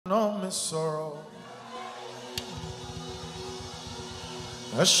no me sorrow.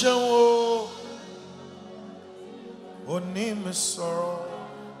 Ashawo, oni me sorrow.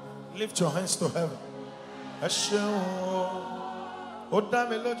 Lift your hands to heaven. Ashawo,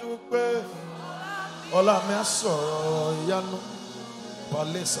 odame loju pe, ola me sorrow yanu,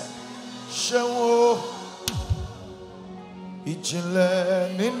 palesa. Ashawo, ijinle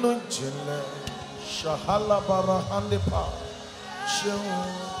ninu ijinle, shahala barahande pa. Ashawo,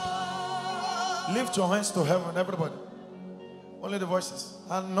 lift your hands to heaven, everybody. Only the voices.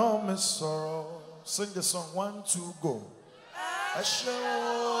 I know me sorrow. Sing the song. 1, 2, go.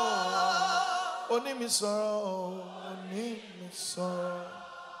 Oni me sorrow. Oni me sorrow.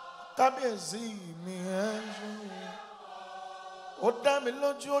 Kabezi mi enjo. Oda mi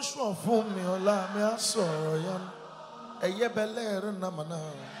loju oṣu fún mi ọlá mi a sọ̀rọ̀ yan. Eye bele na mana.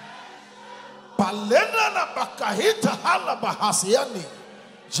 Palena na bakahita hala bahasiani.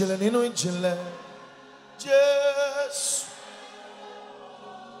 Jile nínú ìjìnlẹ̀. Jesus.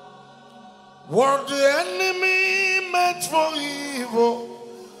 What the enemy meant for evil,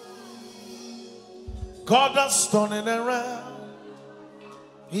 God has turned it around.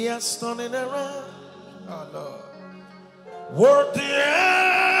 He has turned it around. Oh Lord. What the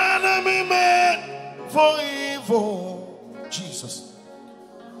enemy meant for evil, Jesus,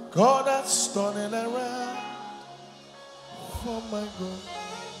 God has turned it around for my good.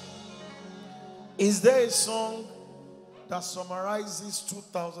 Is there a song that summarizes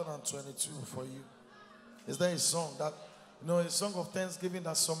 2022 for you? Is there a song that, a song of thanksgiving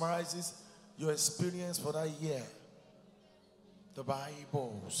that summarizes your experience for that year? The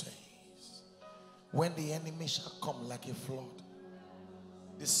Bible says, when the enemy shall come like a flood,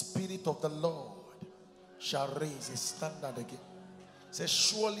 the Spirit of the Lord shall raise a standard again. It says,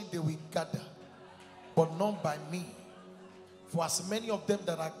 surely they will gather, but not by me. For as many of them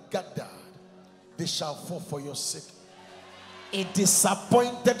that are gathered, they shall fall for your sake. It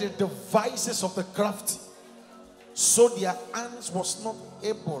disappointed the devices of the crafty, so their hands was not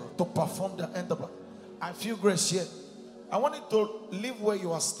able to perform their enterprise. I feel grace here. I want you to live where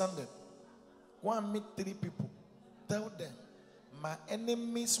you are standing. Go and meet 3 people. Tell them, my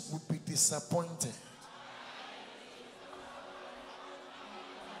enemies would be disappointed.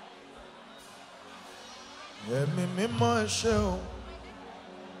 Let me my show.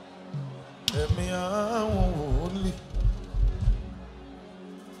 Let me only.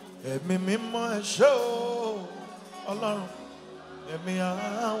 Èmi mímọ́ ẹ̀ṣọ́ Ọlọ́run, èmi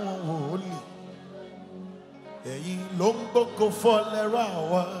àwọn wòlíì, ẹ̀yin ló ń gbógo fọ́lẹ́rọ̀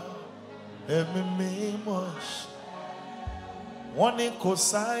àwa, èmi mímọ́ ẹ̀ṣọ́. Wọ́n ní kò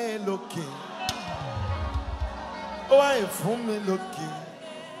sáyé lókè, ó wáyé fún mi lókè.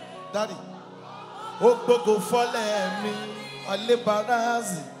 Daddy, ó gbógo fọ́lẹ́ mi,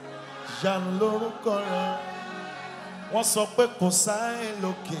 Alébáráàzì, ìyanu lórúkọ rẹ̀. Wọ́n sọ pé kò sáyé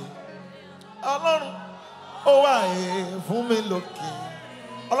lókè. Ọlọ́run ó wà fún mi lókè.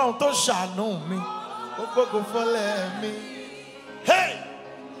 Ọlọ́run tó ṣàánú mi, ó gbógo fọ́lẹ̀ mi. Hey!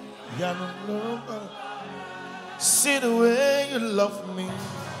 Ìyanu lórúkọ. See the way you love me.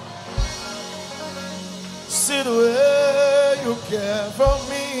 See the way you care for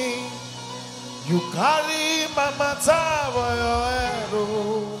me. You carry my matter for your head.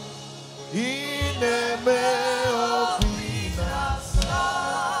 Oh.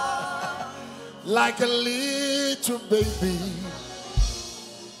 Like a little baby,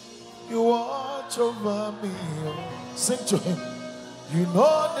 you watch over me. Sing to him. You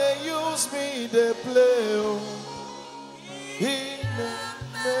know they use me, they play. In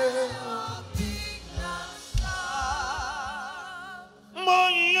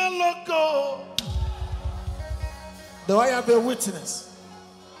the loco. Do I have a witness?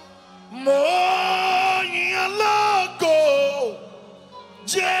 Loco.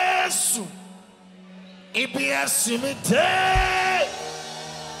 Jesus. Ibi esimite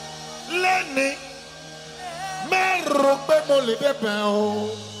leni me ro pe mo le bebe o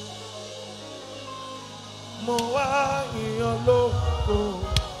mo wa yan loko.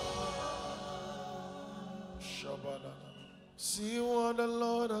 See what the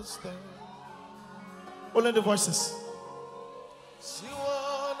Lord has done. Only the voices. See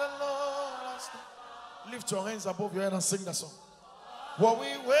what the Lord has done. Lift your hands above your head and sing that song. What we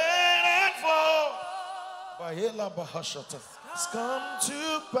waited for, it's come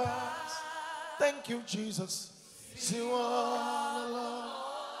to pass. Thank you, Jesus. See what the Lord.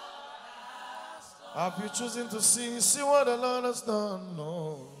 Have you chosen to see what the Lord has done?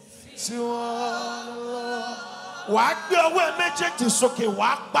 No. See what the Lord. Walk your way, make it okay.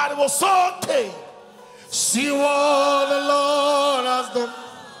 Walk, but it was okay. See what the Lord has done.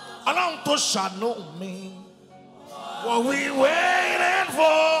 Along to shadow me. What we waiting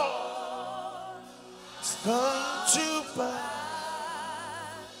for? It's come to pass.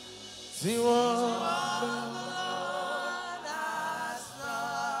 See what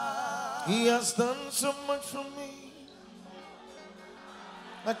He has done so much for me.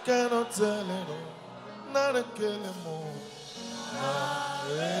 I cannot tell it all. Not a kill him all.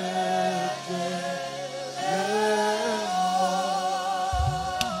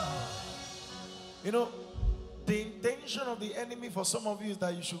 You know, the intention of the enemy for some of you is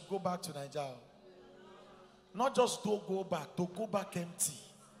that you should go back to Nigeria. Not just to go back empty.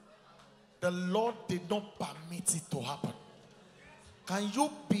 The Lord did not permit it to happen. Can you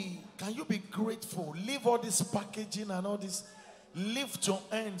be grateful? Leave all this packaging and all this. Lift your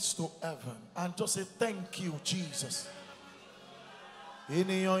hands to heaven and just say, thank you, Jesus.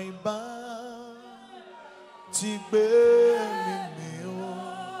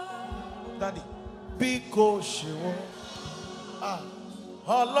 Daddy, because you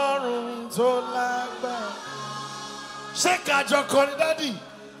Ọlọ́run tó lágbára. Ṣé ká jọ kọrin, Daddy?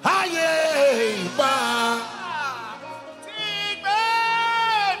 Ayé ìbá. Ti gbé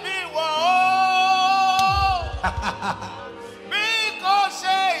mi wọ̀ ó. Bí kò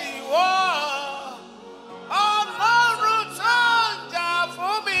ṣe ìwọ. Ọlọ́run tó ń jà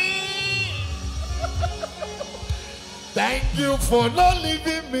fún mi. Thank you for not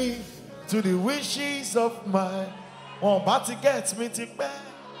leaving me to the wishes of my about to get me to bed.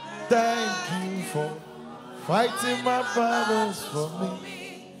 Thank you for fighting my battles for me.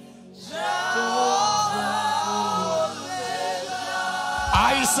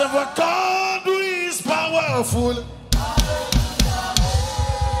 I serve a God who is powerful.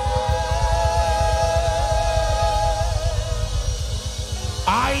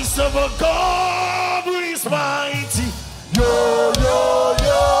 I serve a God who is mighty. Yo, yo,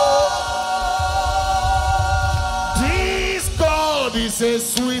 yo. This God is a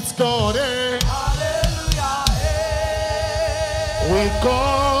sweet God. Eh? Hallelujah. Eh? We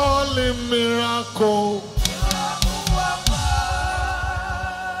call him miracle.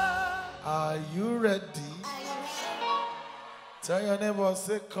 Are you ready? Tell your neighbor,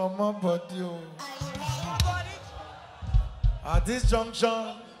 say, come on, buddy. At this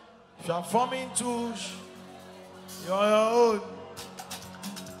junction, if you are forming twos, you're on your own.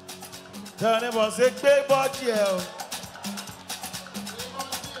 Tell your neighbor, say, big body.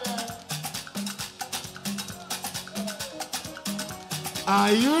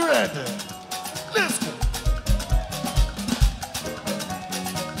 Are you ready? Let's go.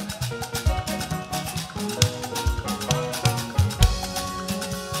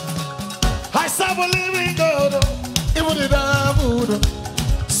 I serve a living God. Even the devil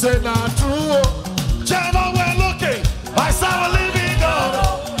say not true. Channel we're looking. I serve a living God.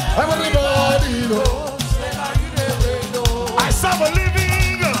 Everybody know. I serve a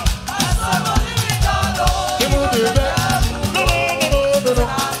living God. I serve a living God. Even the devil. No, no, no, no, no,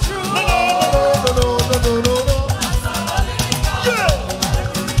 no, no, no, no, no, no. Yeah.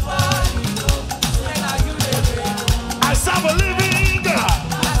 I serve a living God.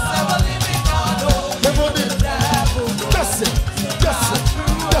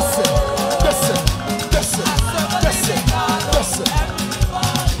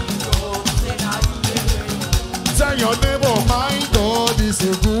 Tell your neighbor, my God is a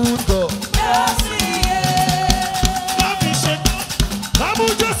good God. Yes, he is.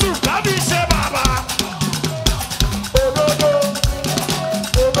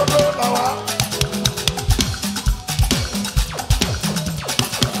 Baba.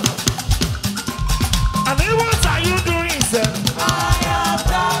 And then what are you doing, sir? I am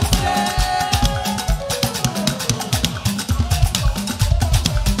dancing.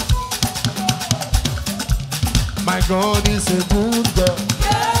 My God is a good God.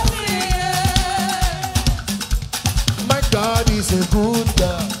 Yes, he is. My God is a good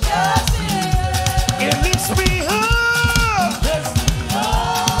God. Yes, he is. It lifts me up. Lifts me up.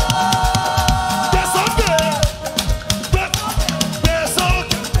 That's okay. That's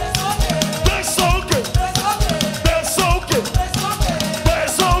okay. That's okay. That's okay.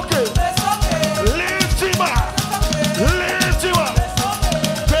 That's okay. Lift him up. Lift him up.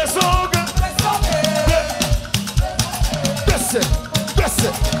 That's okay. That's it. That's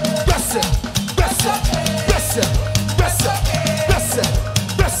it. That's it. That's it. That's it. That's it. That's it.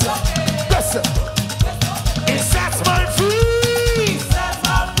 That's it. That's it. It's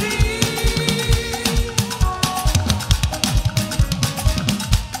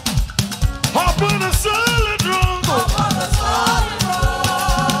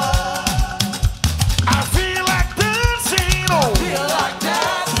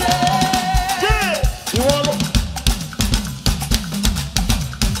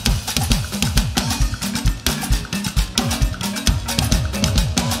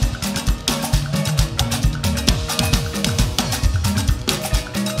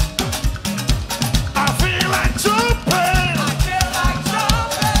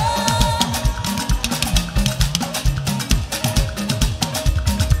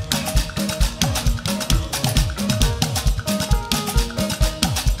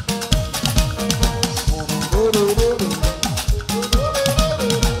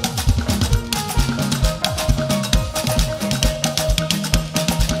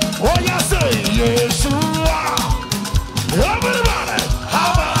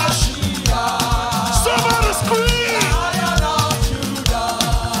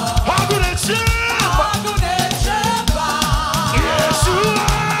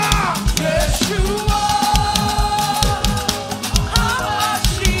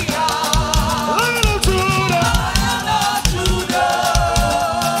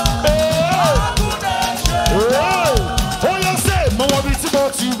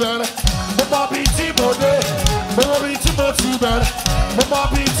Mama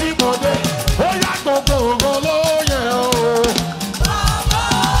Biti Mode. Oh yeah, go yeah.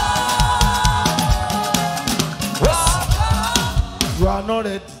 You are not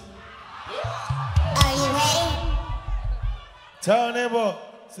ready. Are you ready? Tell neighbor,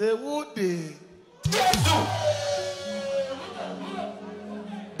 say would they?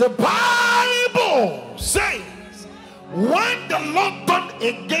 The Bible says, when the Lord turned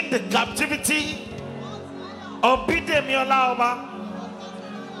again the captivity of Bidemi Olaoba,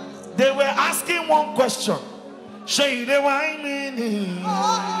 they were asking one question. Show you the wine.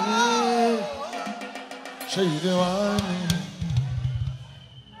 Show you the wine.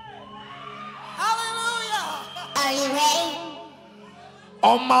 Are you ready?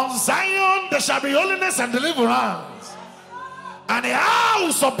 On Mount Zion there shall be holiness and deliverance, and the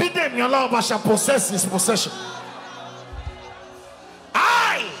house of Bidemi Olaoba shall possess his possession.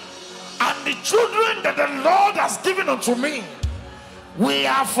 I and the children that the Lord has given unto me, we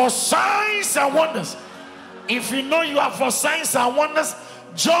are for signs and wonders. If you know you are for signs and wonders,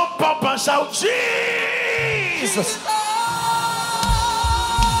 jump up and shout, Jesus!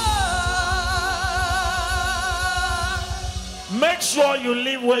 Make sure you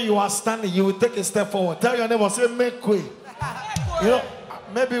live where you are standing. You will take a step forward. Tell your neighbor, say, make way. You know,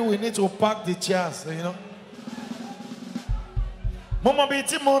 maybe we need to park the chairs, you know. Mama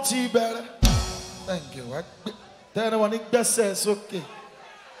Biti Moti better. Thank you. Tell anyone it best says okay.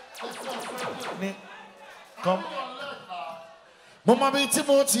 Come. Mama Biti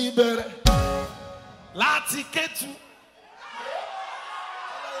Moti better. Lati Ketu.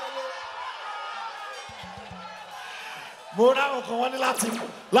 Mora okowani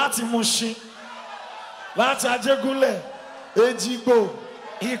láti Mushin, láti Ajégúnlẹ̀, Ejigbo,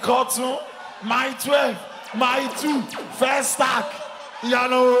 Ìkọ̀tún, my 12, my 2, first stack,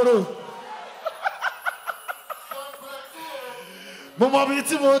 Ìyànàwòrò. Mo mọ bí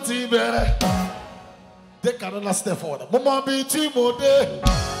tí mo ti bẹ̀rẹ̀. Take another step forward. Mo mọ bí tí mo dé.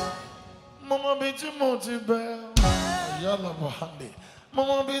 Mo mọ bí tí mo ti bẹ̀rẹ̀. Yálà Mohande. Mo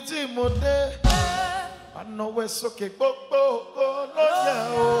mọ bí tí mo dé. I know it's okay.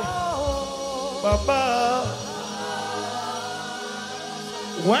 Baba.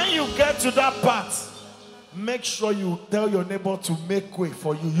 When you get to that part, make sure you tell your neighbor to make way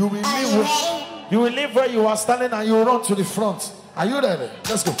for you. You will leave where you are standing and you will run to the front. Are you ready?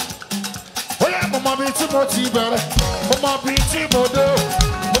 Let's go. Oh yeah, Mama Biti Moti better. Mama Biti Modo.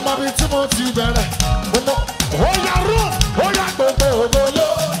 Mama Biti Moti better. Mama, oh yeah, run. Oh yeah, go.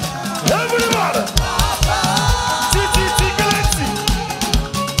 Everybody.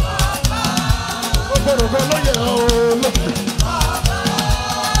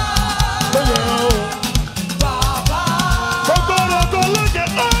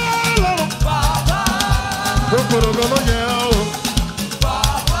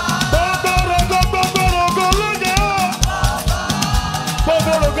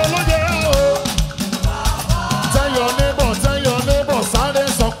 Tell your neighbor, sáré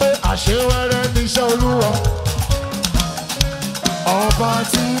sọ pé àṣewẹ́rẹ́ níṣẹ́ Olúwa. Ọba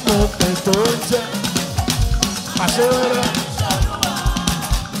tí mo pè tó jẹ́ àṣewẹ́rẹ́.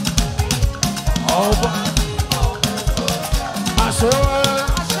 Ọba àṣewẹ́rẹ́.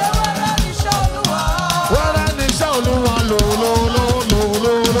 Wẹ́rẹ́ níṣẹ́ Olúwa lò.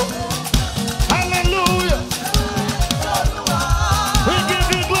 Hallelujah. We give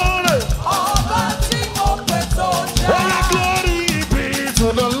you glory. All glory be to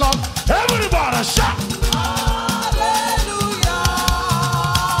the Lord. Everybody shout.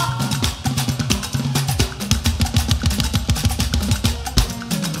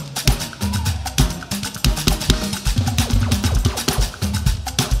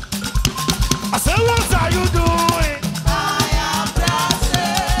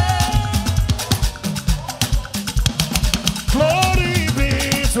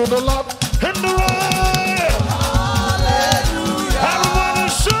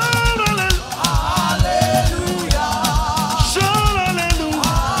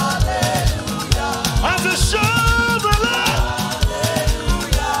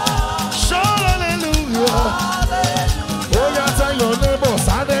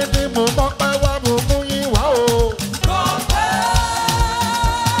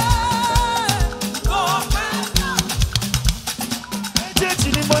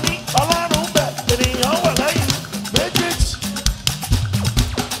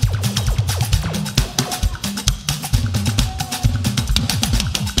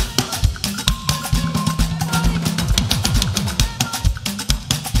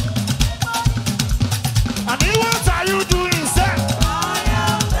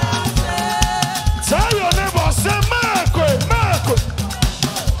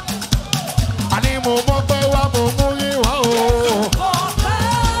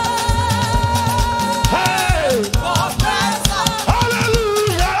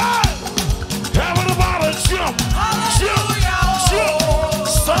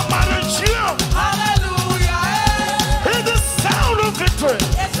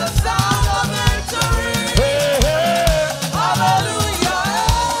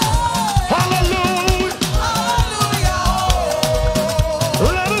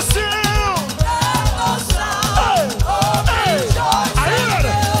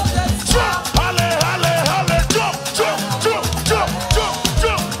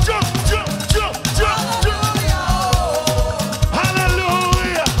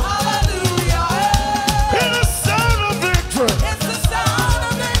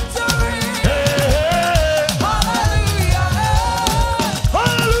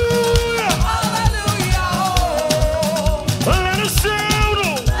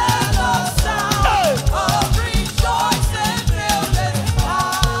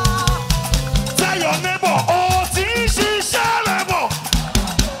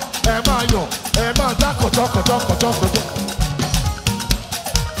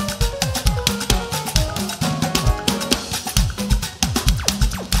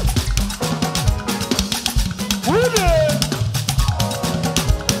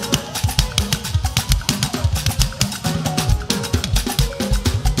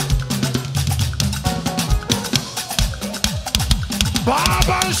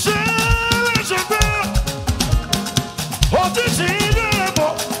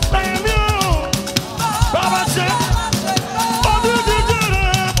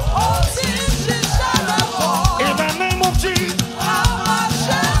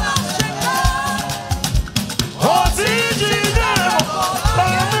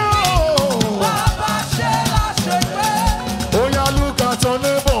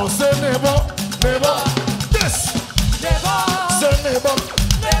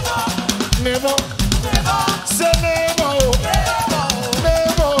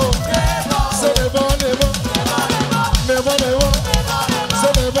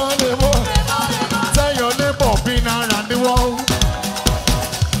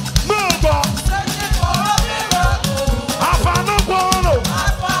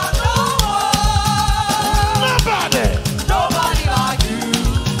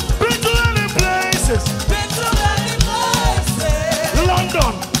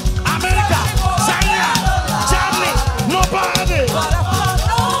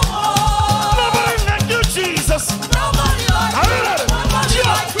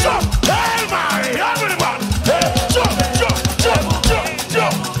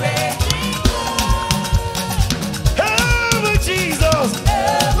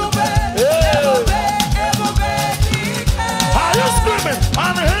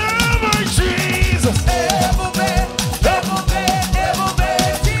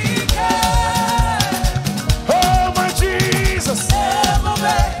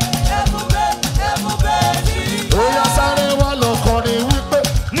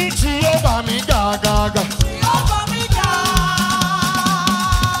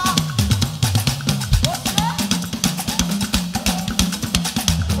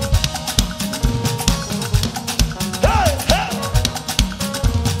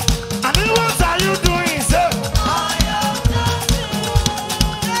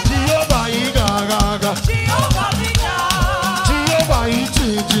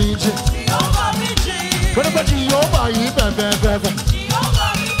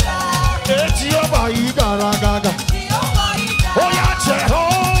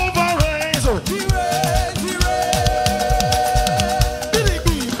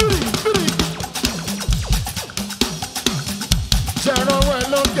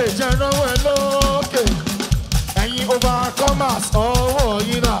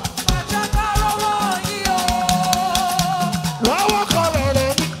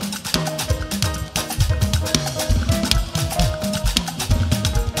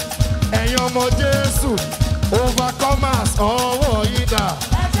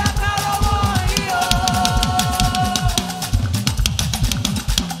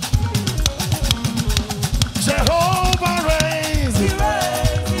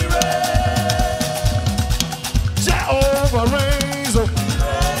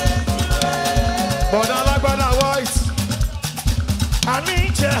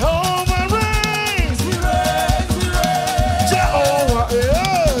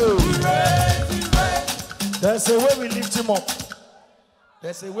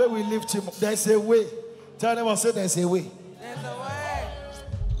 There's a way. Tell them, say there's a way. There's a way.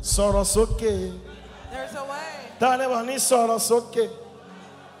 Soros okay. There's a way. Tell them, soros okay.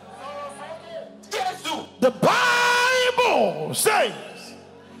 The Bible says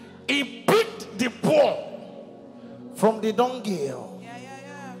he picked the poor from the dunghill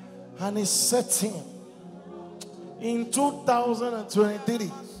and he set him in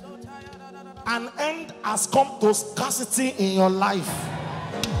 2023. An end has come to scarcity in your life.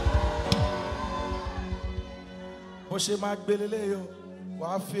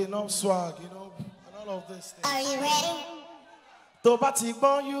 Swag, and all of this. Are you ready?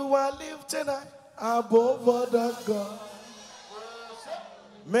 You are lifted above other God.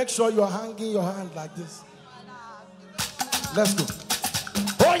 Make sure you're hanging your hand like this. Let's go.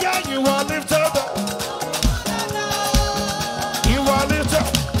 Oh yeah, you are lifted up. You are lifted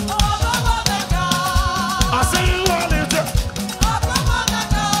up. I say you are lifted up.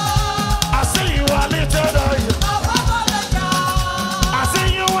 I say you are lifted up.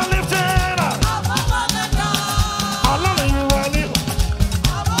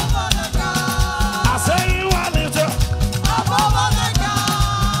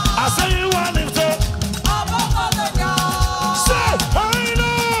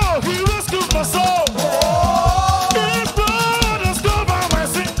 Soul.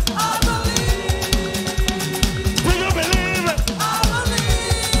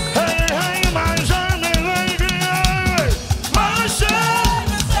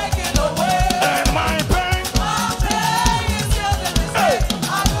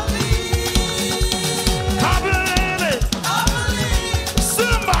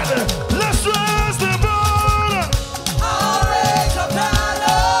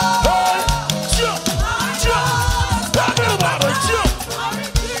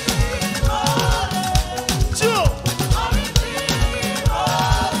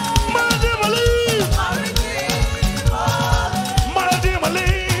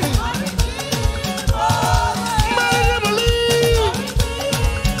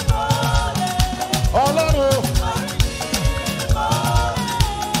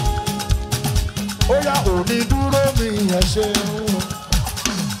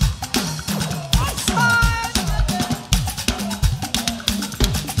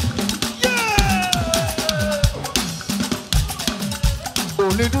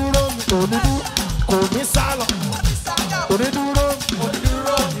 Onídúró mi, onídúró, kò ní sálọ. Onídúró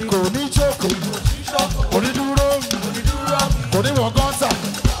mi, kò ní jókòó. Onídúró mi, kò ní wọ gọ́tà.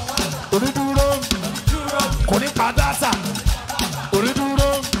 Onídúró mi, kò ní padàtà. Onídúró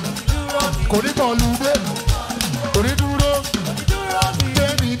mi, kò ní bọ̀lùdé. Onídúró mi,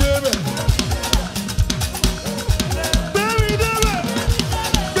 bẹ́ẹ̀ni débẹ̀. Bẹ́ẹ̀ni débẹ̀.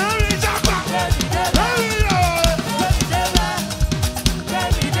 Bẹ́ẹ̀ni jápa. Bẹ́ẹ̀ni yọ̀.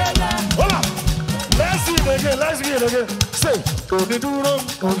 Hold on. Let's see it again. Let's see it again. Say, onídúró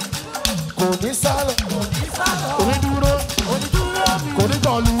mi, kò ní sálọ. Onídúró mi, kò ní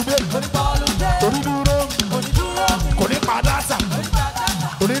bọ̀lùdé. Onídúró mi, kò ní padàtà.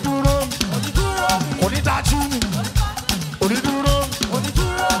 Onídúró mi, kò ní dájú mi. Onídúró mi,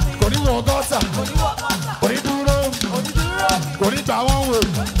 kò ní wọ gọ́tà. Onídúró mi, kò ní gbà wọ́n wò.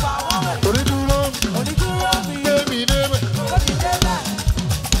 Onídúró mi, gbé mi débẹ̀.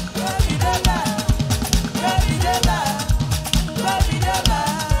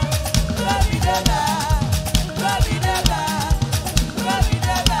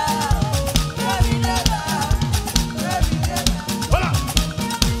 Hold on.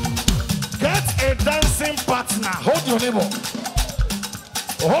 Get a dancing partner. Hold your neighbor.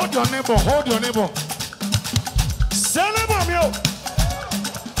 Hold your neighbor. Hold your neighbor. Say neighbor me.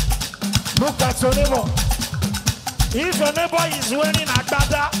 Look at your neighbor. If your neighbor is wearing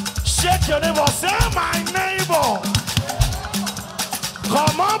agbada, shake your neighbor. Say my neighbor.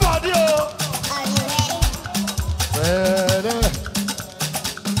 Come on, body. Are you ready?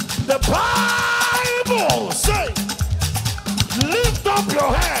 The Bible says, lift up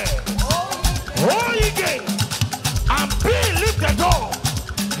your head, all ye gates, and be lifted up,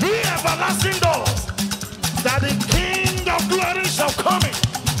 ye everlasting doors, that the King of glory shall come in.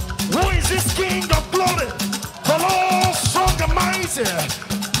 Who is this King of glory? The Lord strong and mighty,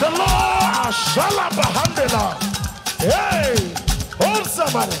 the Lord Ashalabahandela. Hey, hold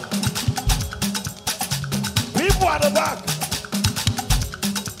somebody. People at the back,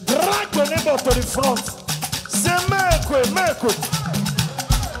 drag your neighbor to the front. Say, make way.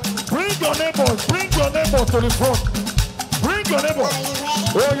 Bring your neighbor to the front. Bring your neighbor. Are you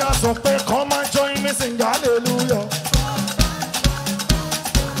ready? Oh, yeah, so come and join me, sing hallelujah.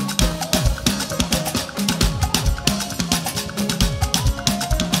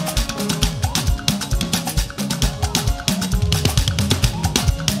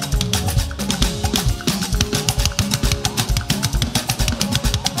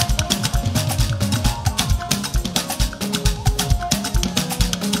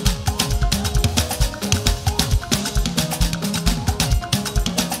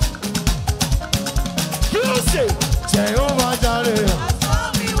 Jehovah Jireh.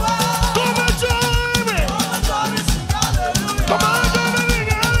 Come and join me. Come on, join me, sing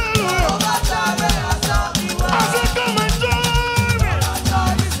hallelujah. I said, come and join me.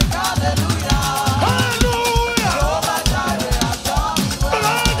 Hallelujah. Come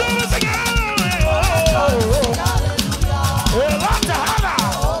on, join me, sing hallelujah.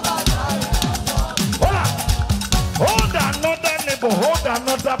 Hold another neighbor. Hold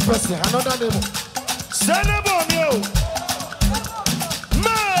another person. Another neighbor. Say neighbor me.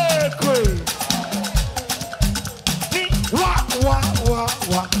 Make way. Wa.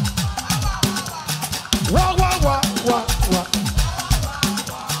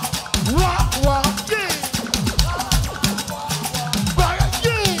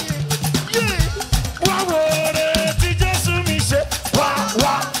 Yeah. Wa wore ti Jesu mi ṣe. Wa.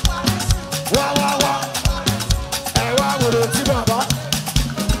 Ẹ wá wore ti bàbá.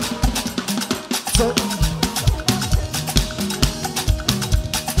 So.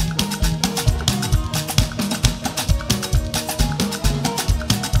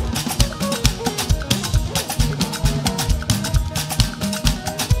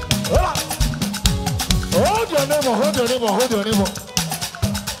 Hold your neighbor.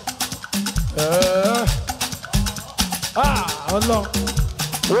 Allah.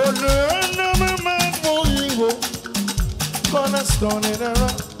 Oh, no, man, for you. Gonna stone it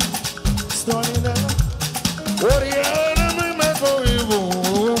around. Oh, the enemy man for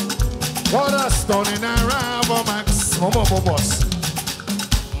you. Gonna stone it around for Max. Boss.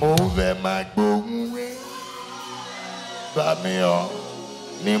 Move it, Mac, boom. Bad me up.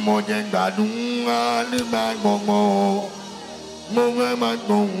 Ni mo jẹ gbádùn nígbà gbogbo mo fẹ́ máa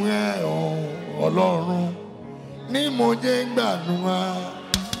gbóhùn ẹ Ọlọ́run ni mo jẹ gbádùn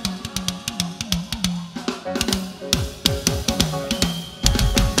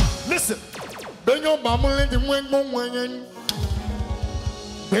Listen, bẹ́ẹ̀yàn bá múlẹ̀ tí wọ́n gbóhùn ẹyẹn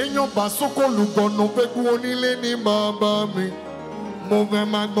bẹ́ẹ̀yàn bá sókò lùgbọ̀nà pẹ́kú onílé ní bàbá mi fẹ́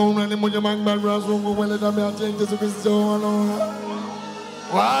máa gbọ́ orin ni mo jẹ́ máa gbàdúrà sóhun gbogbo ẹlẹ́dàá mi àti ẹ̀jẹ̀ Jésù Kristi wọn lọ́wọ́.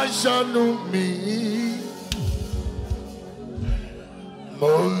 Wá ṣàánú mi. Mo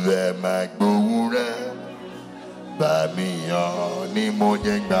fẹ́ máa gbóhùn rẹ̀. Bá mi yọ̀ ni mo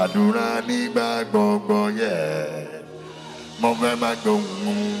jẹ́ gbàdúrà nígbà gbogbo yẹ. Mo fẹ́ máa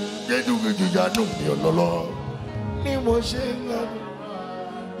gbóhùn Jésù Kristi ṣàánú mi ọlọ́lọ́. Ni mo ṣe ń lọ.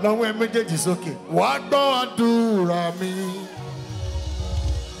 Lọ́wọ́ ẹ méjèèjì sókè. Wá gbọ́ àdúrà mi.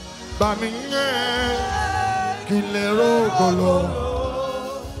 Bá mi yẹ̀ kí n lè rógolo.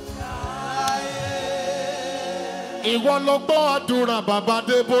 Ìwọ ló gbọ́ àdúrà bàbá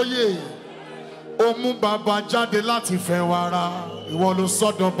Débóyè. Ó mú bàbá jáde láti fẹ́ wàrà. Ìwọ ló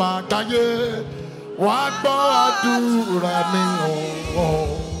sọ́dọ̀ bá gáyé. Wá gbọ́ àdúrà mi ọ̀hún.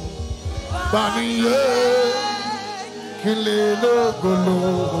 Bá mi yẹ̀ kí n lè rógolo.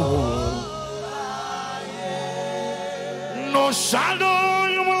 No shadow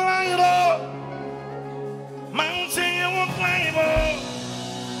you will light up. Mountain you will climb up.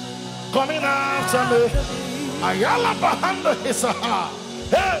 Coming after me. Ayala behind the Hisaha.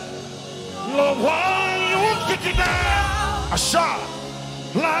 Hey, no one you will kick it down. A shot,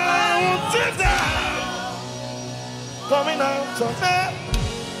 line will take down. Coming after me.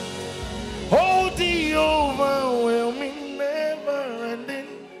 Oh, the overwhelming, never-ending,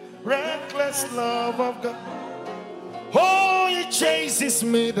 reckless love of God. Oh, He chases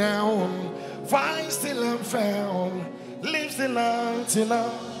me down, finds till I'm found, lives the night till I'm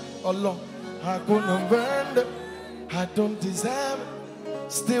alone. I couldn't burn it, I don't deserve it.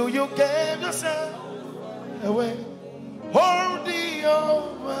 Still, you gave yourself away. Oh, the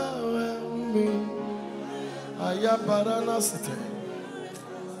overwhelming.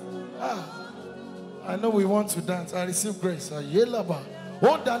 I know we want to dance. I receive grace.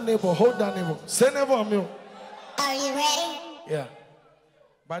 Hold that neighbor, hold that neighbor. Say neighbor on me. Are you ready? Yeah.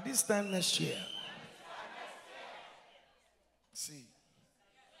 By this time next year, see,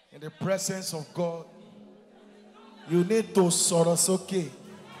 in the presence of God, you need to sort us okay.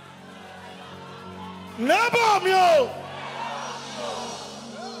 Neighbor on me.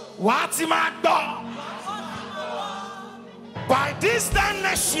 What's in my door? By this time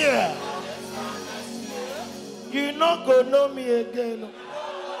next year, you not gonna know me again.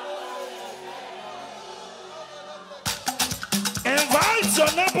 Invite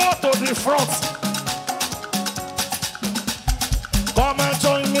your neighbor to the front. Come and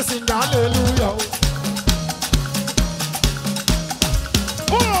join me sing hallelujah.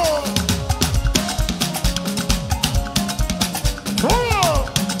 Oh. Oh.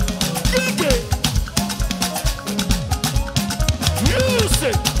 You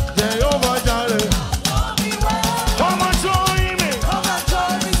say, Jehovah Jireh. Come and join me. Come and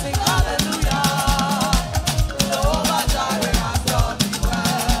join me, sing hallelujah. Jehovah Jireh has done me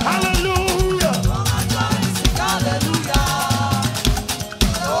well. Hallelujah. Come and join me, sing hallelujah.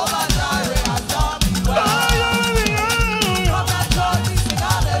 Jehovah Jireh has done me well. Come and join me, sing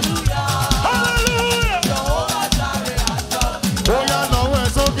hallelujah. Hallelujah. Jehovah Jireh has done me well. Oh yeah,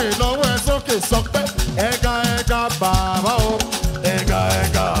 lọ́wọ́ ẹ sókè, sọ pé ẹ̀ka bàbá o, ẹ̀ka.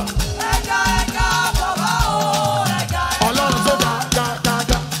 Ẹ̀ka bàbá o, ẹ̀ka. Ọlọ́run tó ga.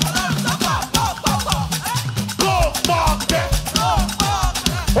 Ọlọ́run tó pọ̀. Ló pọ̀ kẹ́.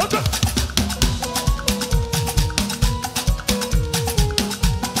 Ó dé.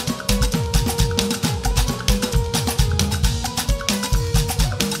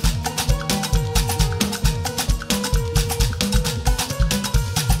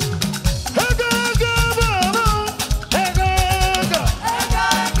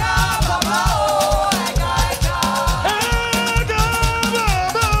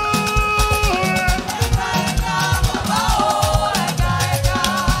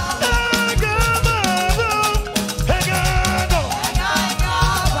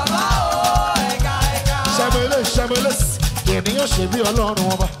 Ènìyàn ṣe bí Ọlọ́run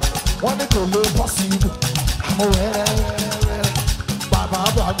ọba, wọ́n ní kò lè bọ́ sí ibù, àmọ́ wẹ́rẹ́wẹ́rẹ́ bàbá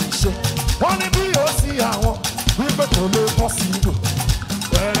bá mi ṣe. Wọ́n ní bí yóò sí àwọn wípé kò lè bọ́ sí ibù,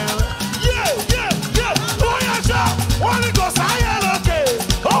 wẹ́rẹ́wẹ́. Ó yẹ ṣá, wọ́n ní kò sáyé lókè,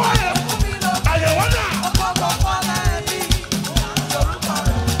 ó wáyé àyẹ̀wò náà.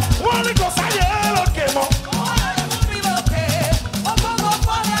 Wọ́n ní kò sáyé lókè mọ́.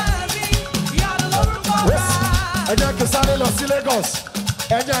 Ẹ jẹ́ kí sáré lọ sí Lagos,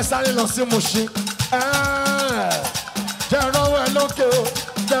 ẹ jẹ́ sáré lọ sí Mushin. Jẹ́ ìrànwọ́ ẹ lókè o,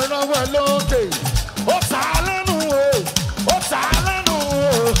 jẹ́ ìrànwọ́ ẹ lókè. Ó tà á lẹ́nu o, ó tà á lẹ́nu o,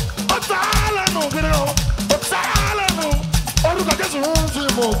 ó tà á lẹ́nu gidi o, ó tà á lẹ́nu. Orúkọ Jésù ń fi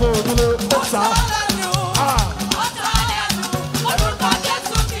mọ̀ ògbó òdúró, ó tà á. Orúkọ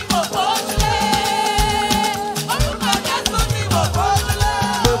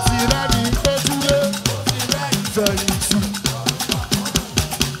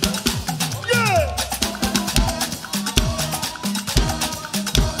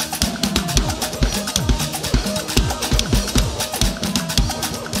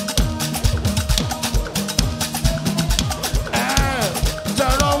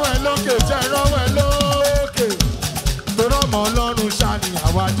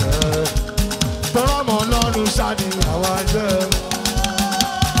wá jẹ́.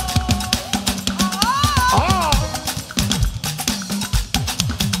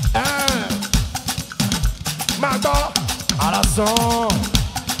 Máa gbọ́ àràsán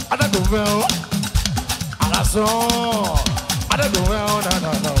adágúnfẹ́ o àràsán adágúnfẹ́ o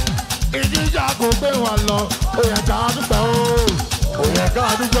dáadáa. Ìjíjà kò gbé wa lọ, ó yẹ ká dúpẹ́ o, ó yẹ ká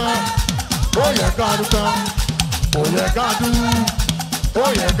dúpẹ́, ó yẹ ká dúpẹ́, ó yẹ ká dúpẹ́, ó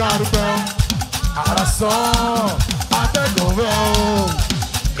yẹ ká dúpẹ́. Àràsán adágúnfẹ́ o,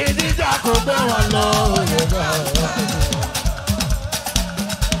 ìjíjà kò gbé wa lọ, ó yẹ ká dúpẹ́.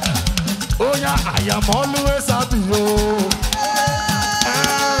 Oya, I am always happy, oh.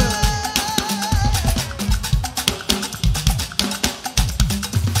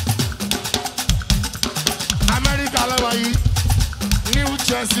 America lọ́wọ́ yìí, New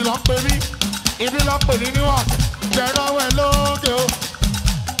Jersey ló ń pè mí, ibi ló ń pè ní NEWARK, jẹ̀rọ wẹ̀ lóge o.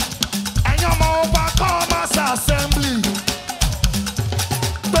 Ẹ̀yin ọmọ ọba Commerce Assembly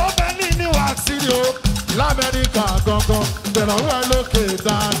tó bẹ ní NEWARK City o. L'Amẹ́ríkà gangan, jẹ̀rọ wẹ̀ lókè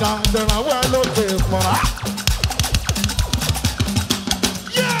dáadáa, jẹ̀rọ wẹ̀ lókè pọ̀ra.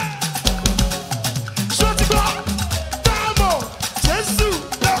 Ṣé o ti gbọ́? Dáàmú Jésù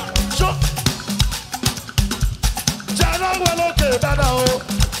náà ṣó. Jẹ̀rọ wẹ̀ lókè dáadáa o.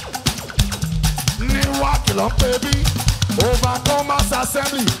 NEWARK ló ń pè bí Over Commerce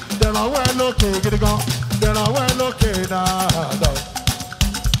Assembly, jẹ̀rọ wẹ̀ lókè gidi gan, jẹ̀rọ wẹ̀ lókè dáadáa.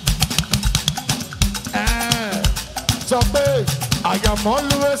 Sọ pé I am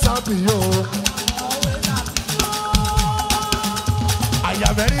always happy, yo. I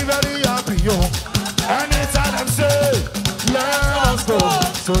am very, very happy, yo. Anytime I'm say, let us go.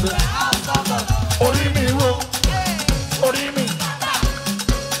 So the orí mi wo, orí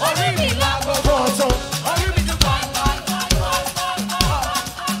mi lágbo fọ́tò. Orí mi ju boing, boing, boing, boing, boing,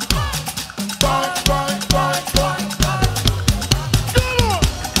 boing, boing, boing, boing.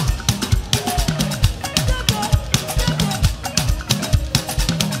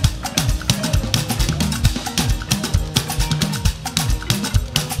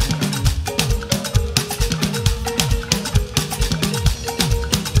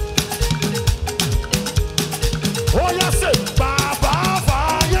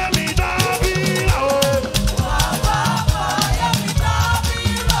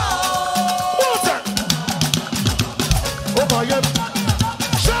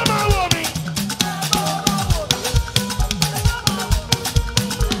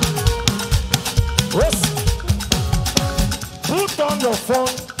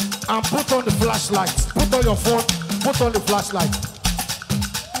 And put on the flashlight. Put on your phone. Put on the flashlight.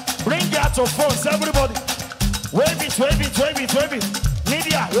 Bring out your phones, everybody. Wave it, wave it, wave it, wave it.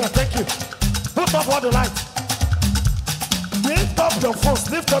 Media, yeah, thank you. Put up all the lights. Lift up your phones.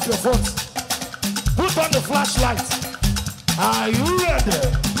 Lift up your phones. Put on the flashlight. Are you ready?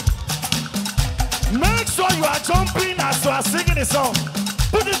 Make sure you are jumping as you are singing the song.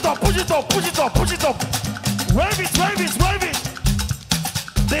 Put it up, push it up, push it up, push it up. Wave it, wave it, wave it.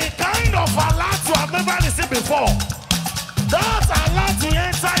 The kind of alert you have never received before. That alert will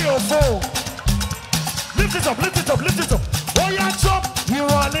enter your phone. Lift it up, lift it up, lift it up. Oh, yeah, jump. You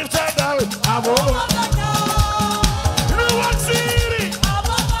are lifted out. NEWARK City.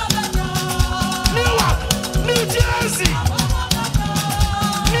 NEWARK, New Jersey.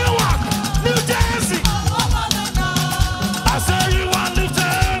 NEWARK, New Jersey. I say you are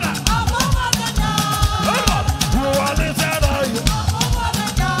lifted out. You are lifted out.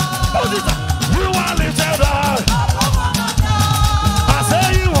 You are lifted up. I say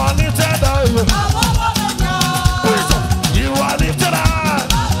you are lifted up. You are lifted up.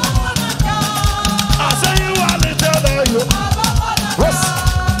 I say you are lifted up. Yes.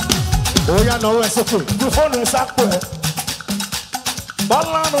 Oh yeah, no, it's okay. You phone is up there.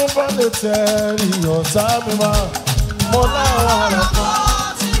 Bala no bale teri o tami ma. Mola wala.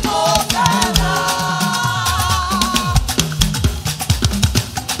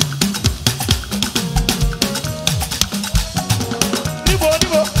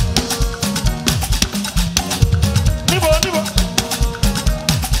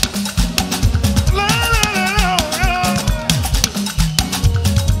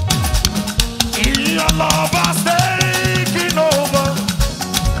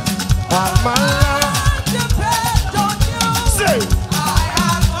 I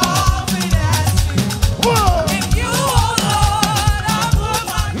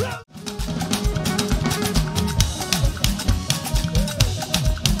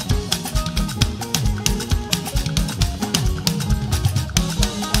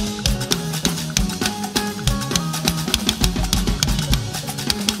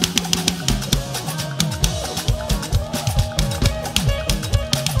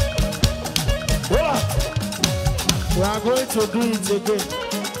to do it again.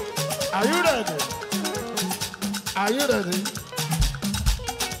 Are you ready? Are you ready?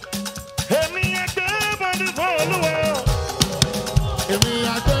 Èmi àgbẹ̀ bọ̀dì fọ́ọ̀lù wọ̀. Èmi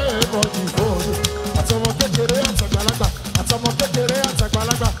àgbẹ̀ bọ̀dì fọ́ọ̀lù. Àtọmọ kékeré àtàgbàlagbà. Àtọmọ kékeré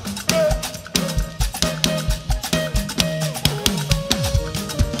àtàgbàlagbà.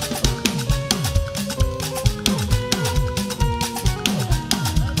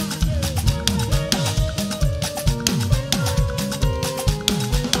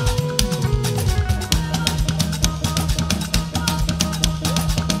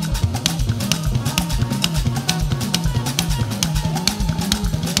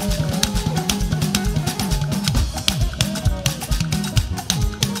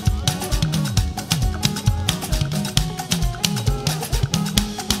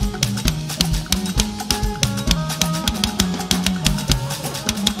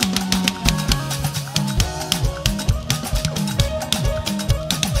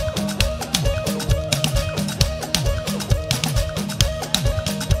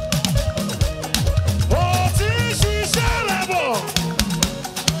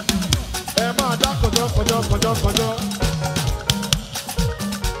 Kọjọ́.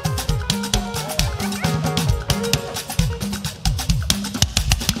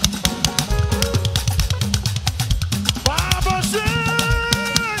 Bàbá ṣe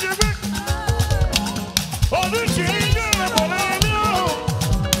é gbé. Olùjì ń gbé ẹ̀bùn lẹ́nu.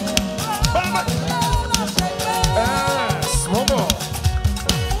 Bàbá. Sọ́mọ̀.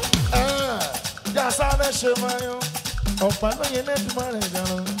 Yàtọ̀ abẹ́ ṣe máa yọ. Ọ̀pá lóye lẹ́dùnmọ́ rẹ̀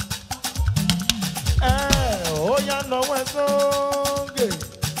gan-an. Oya lọ́wọ́ sókè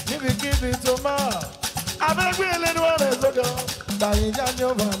níbikíbi tó máa abẹ́gbé lẹ́nu ọ̀rẹ́ sókè báyìí jáde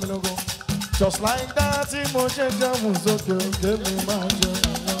ó bá mi lógo just like that tí mo ṣe jẹun sókè òkè mi máa jẹ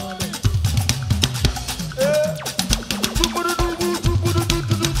ọ̀rẹ́.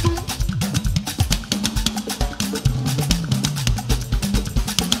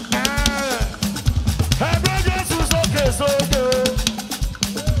 Ẹgbẹ́ Jésù sókè sókè.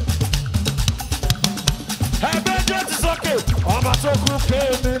 Ọba tó kú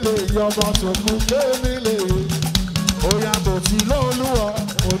kémi lè yọ ọba tó kú kémi lè oya bò tí lóòlùwọ̀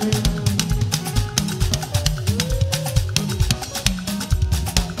orí.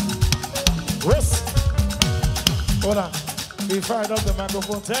 Hold on. Before I drop the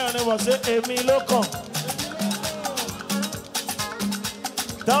microphone, tell your neighbor, say, èmi ló kàn.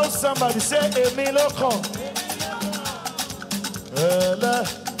 Tell somebody, say, èmi ló kàn.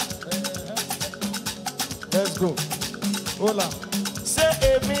 Let's go. Hola. Say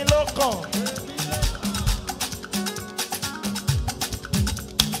èmi ló kàn.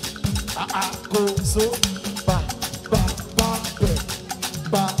 Kò so ba bẹ̀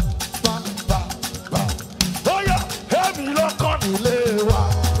ba. Oya èmi ló kàn nílé wa.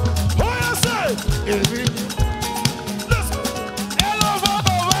 Oya say èmi. Ẹ lọ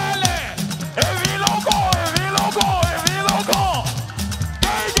fọ́tò wẹ́lẹ̀. Èmi ló kàn, èmi ló kàn, èmi ló kàn.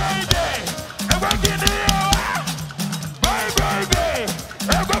 Déédéé, ẹgbẹ́ kìíní ẹ̀ wá.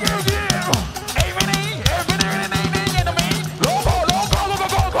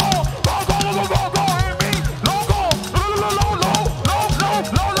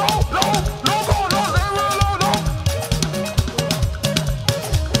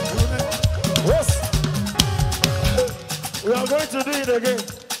 We are going to do it again.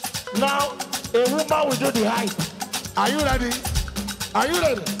 Now, a woman will do the hype. Are you ready? Are you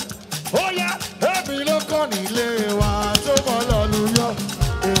ready? Oh yeah, èmi ló kàn nílé wa tó mọ lọ́nu yọ.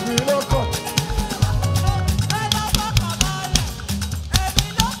 Èmi ló kàn.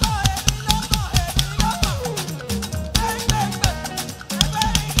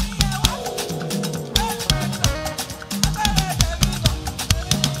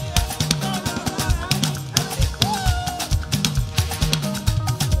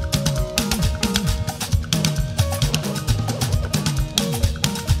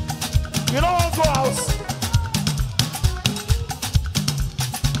 You don't want to go out.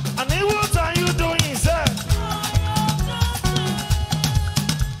 And then what are you doing, sir?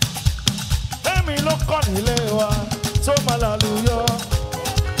 Èmi ló kàn nílé wa tó máa lálùyọ.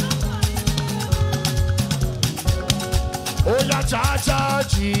 Ó yá cháchá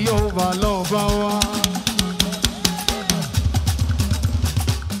Jehovah lọ́ba wa.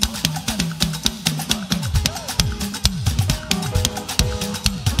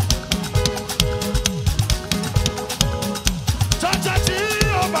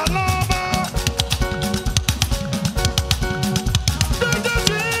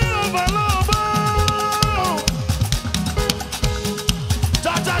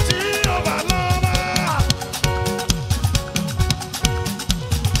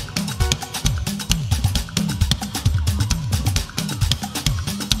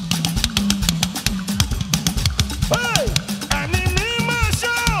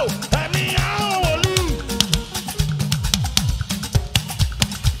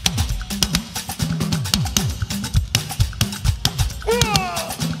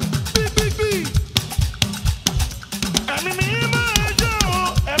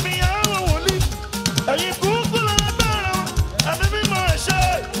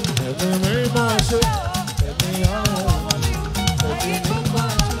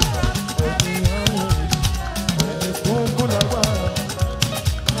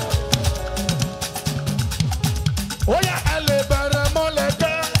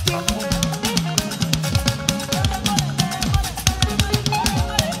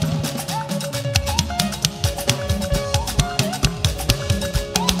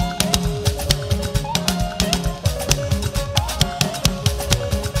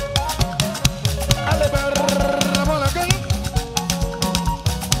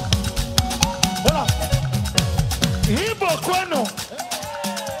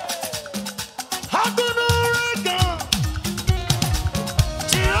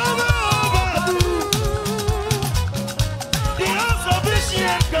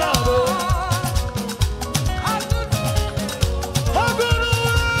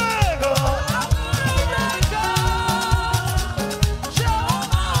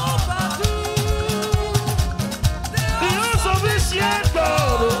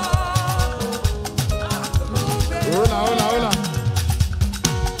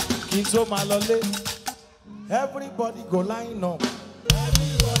 tó máa lọ lé. Everybody go line up.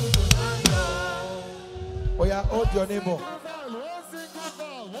 Oh yeah, hold your neighbor.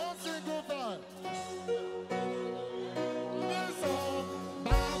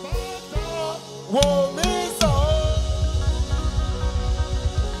 Whoa, me so.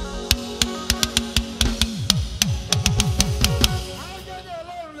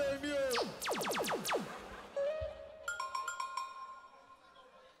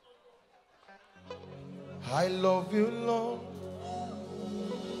 I love you, Lord,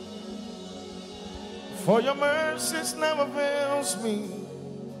 for your mercies never fails me.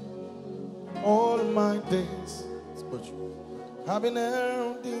 All my days I've been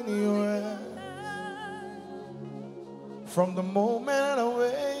held in your hand. From the moment I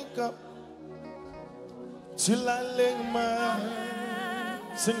wake up till I lay my head.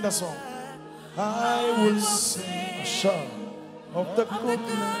 Sing the song. I will sing a shout of the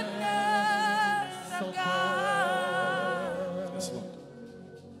goodness of God. Yes, Lord.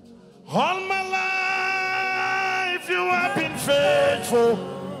 All my life you have been faithful.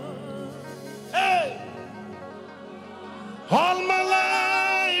 Hey. All my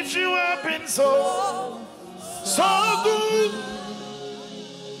life you have been so good.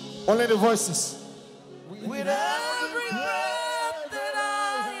 Only the voices. With every breath that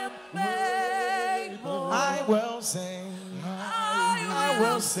I am able, I will sing. I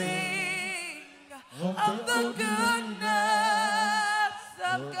will sing of the goodness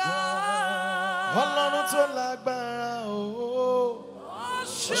of God. Ọlọ́run tó lágbára o.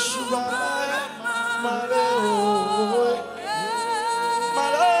 Ṣùgbọ́n màrè o.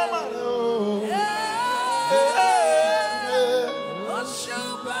 Màrè o.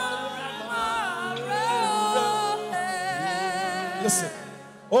 Listen.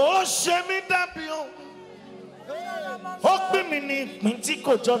 Oh, ṣe mí dàbí o. Ó pín mi ní ìpín tí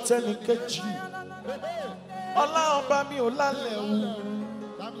kò jọ tẹ́lẹ̀ kejì. Ọlá ọba mi ò lálẹ́ o.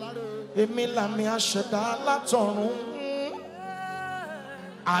 Èmi làmì aṣẹ̀dá látọ̀run.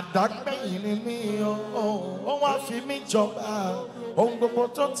 Àdágbẹ̀yìn ni mí o. Ó wá fi mí jọba. Ohun gbogbo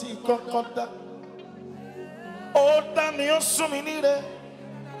tó ti kọ́kọ́ dá. Ó dá mi, ó sún mi níre.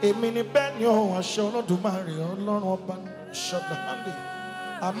 Èmi ni bẹ́ẹ̀ ni ohun àṣẹ Olódùmarè Ọlọ́run ọba ṣọ̀dá hàndé.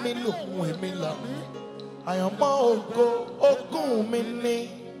 Àmì lòkun èmi làmì. Àyànmọ́ ògo ogún mi ni.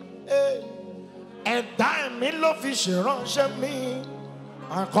 Ẹ̀dá ẹ̀mí ló fi ṣèránṣẹ́ mi.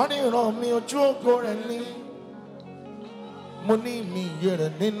 Àkọ́ni ìran mi ojú ògo rẹ̀ ni. Mo ní ìmì ìyè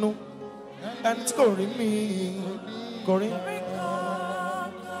rẹ̀ nínú. Ẹni tí kò rí mi kò rí.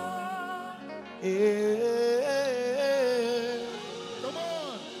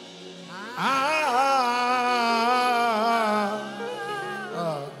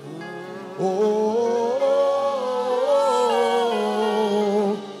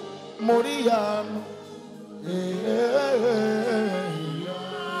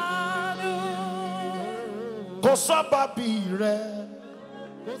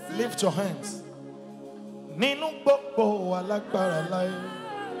 Lift your hands. Nínú gbogbo alágbára láyé.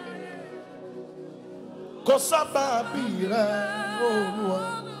 Kò sábàbí rẹ̀ Olúwa.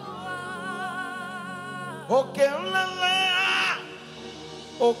 Òkè ńlá ńlá,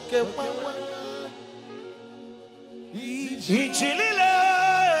 òkè pẹ́pẹ́. Ìjì líle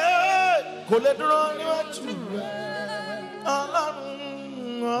kò lè dúró níwájú rẹ̀.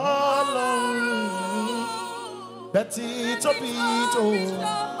 Ọlọ́run, Ọlọ́run. Betty tóbi tó.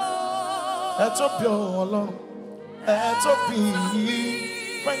 Etobi Ọlọ́run. Etobi.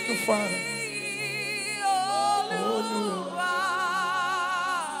 Thank you, Father.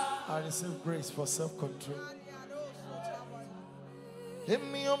 I receive grace for self-control.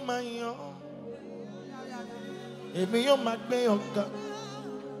 Èmi yóò máa yọ̀. Èmi yóò máa gbé ọ̀gá.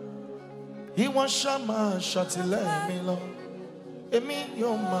 Ìwọ ṣá máa ṣàtìlẹ́yìn mi lọ. Èmi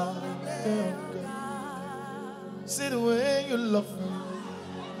yóò máa gbé ọ̀gá. See the way you love me.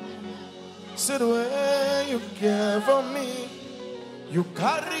 See the way you care for me. You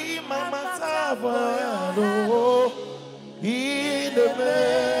carry my matter for you. In the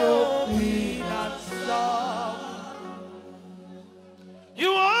way of me,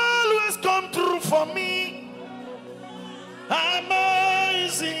 you always come through for me.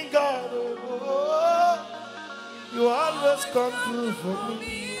 Amazing God. You always come through for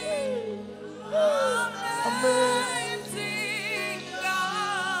me. Amazing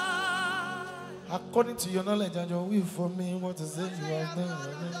God. According to your knowledge and your will for me, what is it you have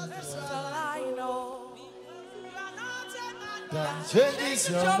done? That's all I know. That changes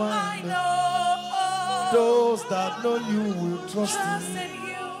your mind. Those that know you will trust in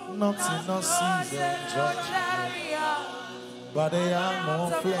you. Nothing, not see them judge. But they are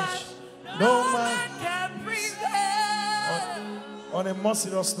more flesh No man can prevail. On a more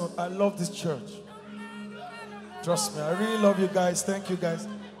serious note, I love this church. Trust me, I really love you guys. Thank you guys.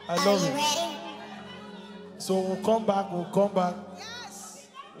 I Are love you you. ready? So we'll come back. Yes.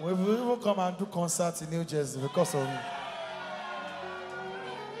 We will even come and do concerts in New Jersey because of you.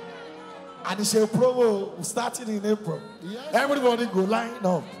 And it's a promo starting in April. Yes. Everybody go line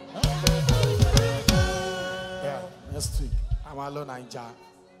up. Yeah, next week. I'm alone in Japan.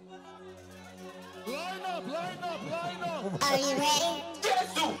 Line up, line up, line up. Are you ready?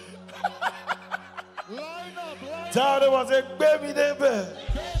 Line up, line up. Tell them I say, baby, baby.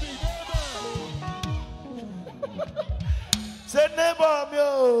 Say, neighbor, me,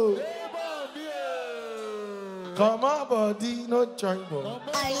 oh. Come on, body, no trouble.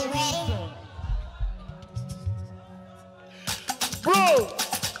 Are you ready? Bro!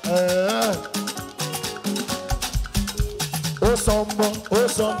 Oh, somebody, oh,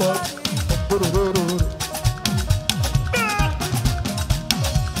 somebody.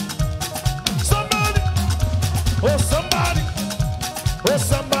 Somebody, oh, somebody, oh,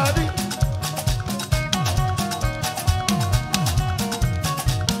 somebody.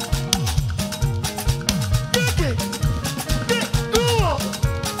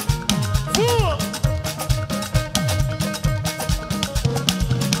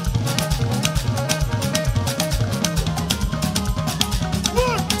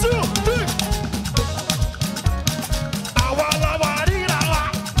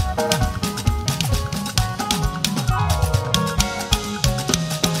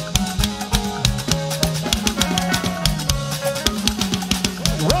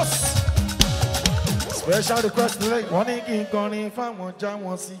 Special request today. Wọ́n ní kí n kọrin fáwọn já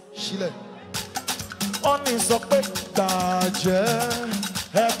wọn sí sílẹ̀. Wọ́n ní sọ pé gbàjẹ́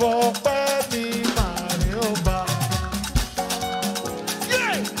ẹbọ pẹ́ mi màá ní ó bá.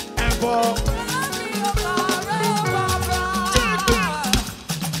 Ẹbọ.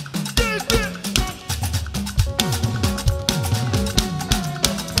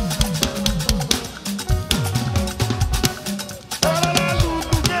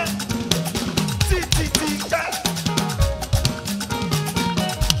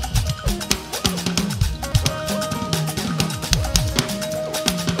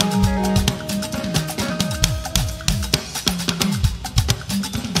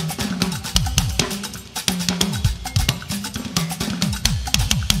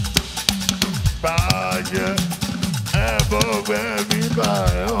 Bàjẹ́ ẹbọ pẹ́ mi màá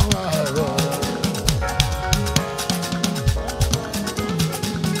ní ó bá.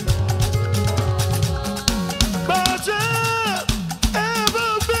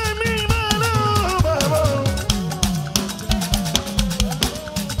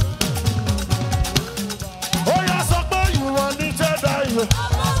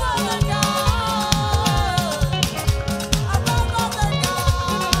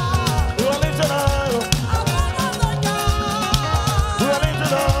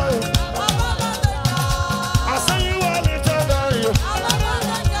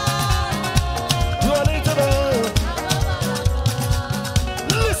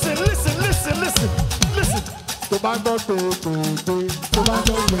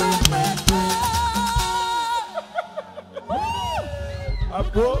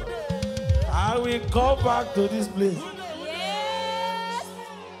 Bro, I will come back to this place. Yes.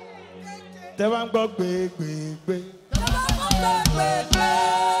 Tẹ́ bá ń gbọ́ gbé.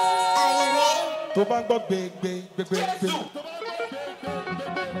 Are you ready? Tó bá ń gbọ́ gbé. Tó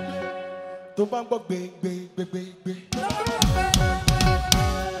bá ń gbọ́ gbé. Tó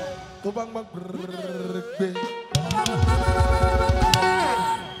bá ń gbọ́ gbé.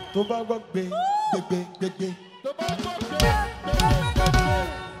 Tó bá ń gbọ́ gbé.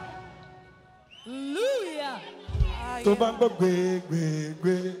 Hallelujah. Tó bá ń gbọ́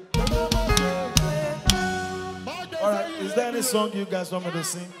gbé. All right, is there any song you guys want me to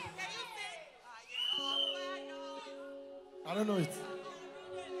sing? I don't know it.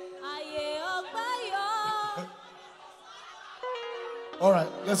 Ayé ọgbà yọ. All right,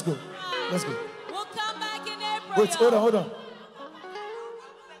 let's go. We'll come back in April. Wait, hold on.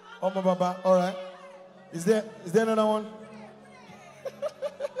 Oh, my Baba. All right. Is there another one?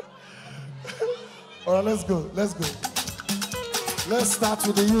 All right, let's go. Let's start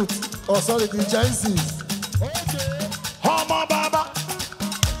with the youth. Oh, sorry, the Giants. Oh, my Baba.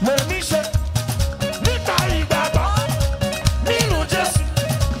 Let me share.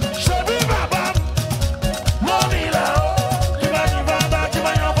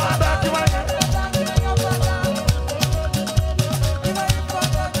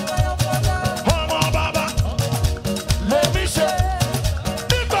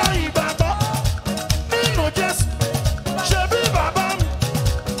 Baba.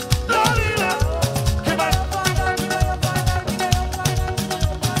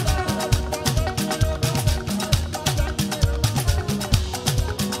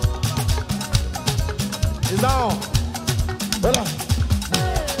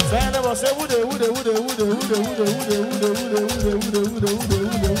 neighbor say, who they.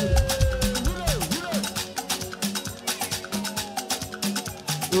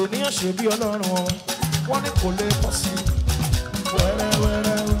 Ènìyàn ṣe bí Ọlọ́run wọn, wọ́n ní kò lè pọ̀ sí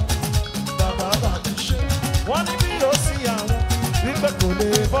wẹ́rẹ́wẹ́rẹ́. Bàbá bàbá ṣe, wọ́n ní bí ó sí àwọn, wípé kò lè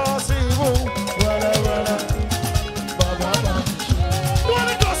bọ́ sí ibú wẹ́rẹ́wẹ́rẹ́. Bàbá bàbá ṣe, wọ́n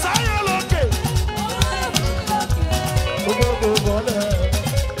ní kò sáyé lókè. Gbogbo bọ́lẹ̀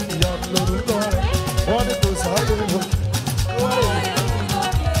ìyanu lórúkọ rẹ̀, wọ́n ní kò sáyé lókè.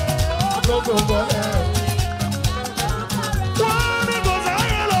 Gbogbo bọ́lẹ̀.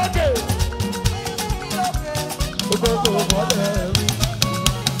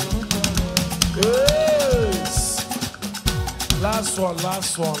 Yes. Last one.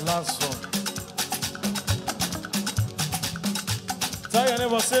 Tell your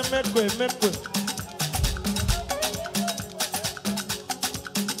neighbor, say, make way.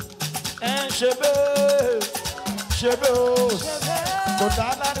 And shebe,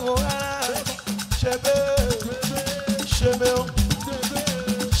 kodana ni wo, shebe,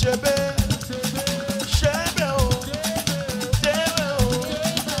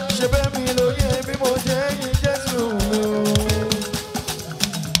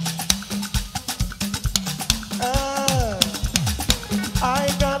 I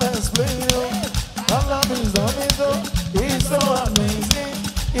can't explain it. Our love is amazing. It's so amazing.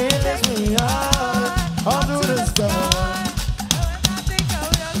 It lifts me high onto the sky.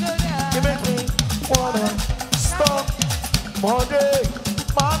 It makes me wanna stop Monday,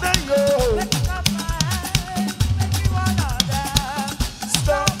 yo.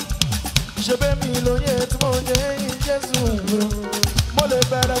 Stop. Shebe mi lo ye tí mo jẹ́ Jésù mi. Mo lè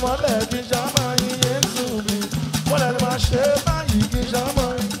bẹ̀rẹ̀ mọ́lẹ̀ kí n ṣá máa yin Jésù mi. Mo lè máa ṣe báyìí kí n ṣá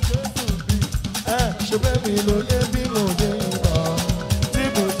máa yin Jésù mi. Shebe mi lo ye bí mo jẹ́ ìgbà tí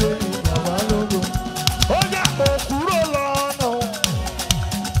mo jẹ́ ìgbà wá lógo. Ó yá mo kúrò lọ́nà.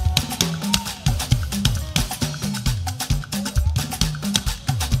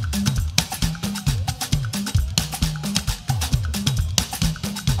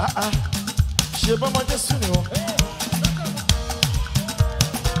 Ṣé bá máa Jésù ni wọ́n?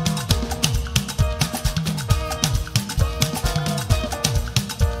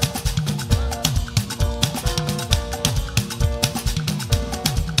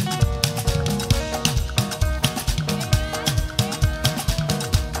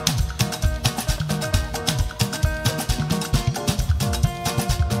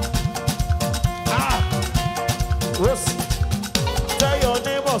 Tell your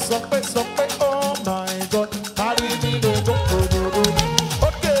neighbor, sọ pé, oh my God, carry me dey go.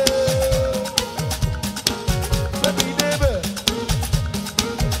 Okay, baby, baby.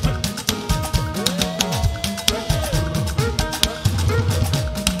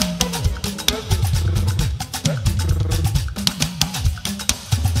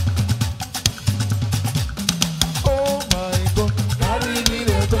 Oh my God, carry me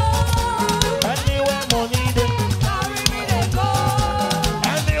dey go. Anywhere money dey.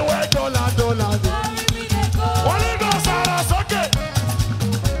 Holy Ghost, okay.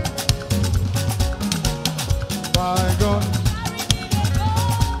 My God,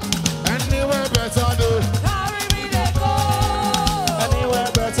 anywhere better do. Anywhere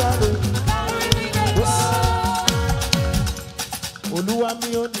better do. Olúwa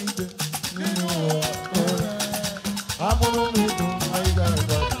mi ò ní gbé nínú ọ̀rẹ́. Amúnú mi dùn àyíká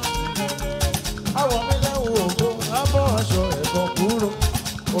ẹ̀dá. Àwọ̀ mi lẹ́wọ̀ ògo, abọ́ aṣọ ẹ̀kọ́ kúrò.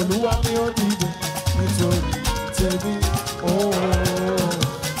 Olúwa mi ò ní gbé nítorí tèmi.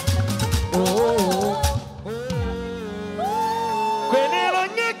 Kwenero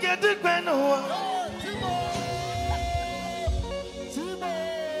nyeke di kwenuwa.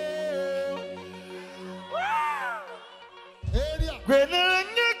 Kwenero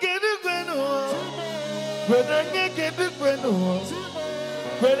nyeke di kwenuwa. Kwenero nyeke di kwenuwa.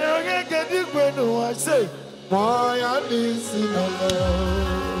 Kwenero nyeke di kwenuwa. Say, moya nisi na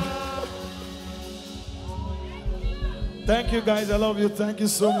love. Thank you guys, I love you. Thank you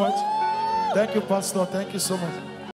so much. Thank you, Pastor. Thank you so much.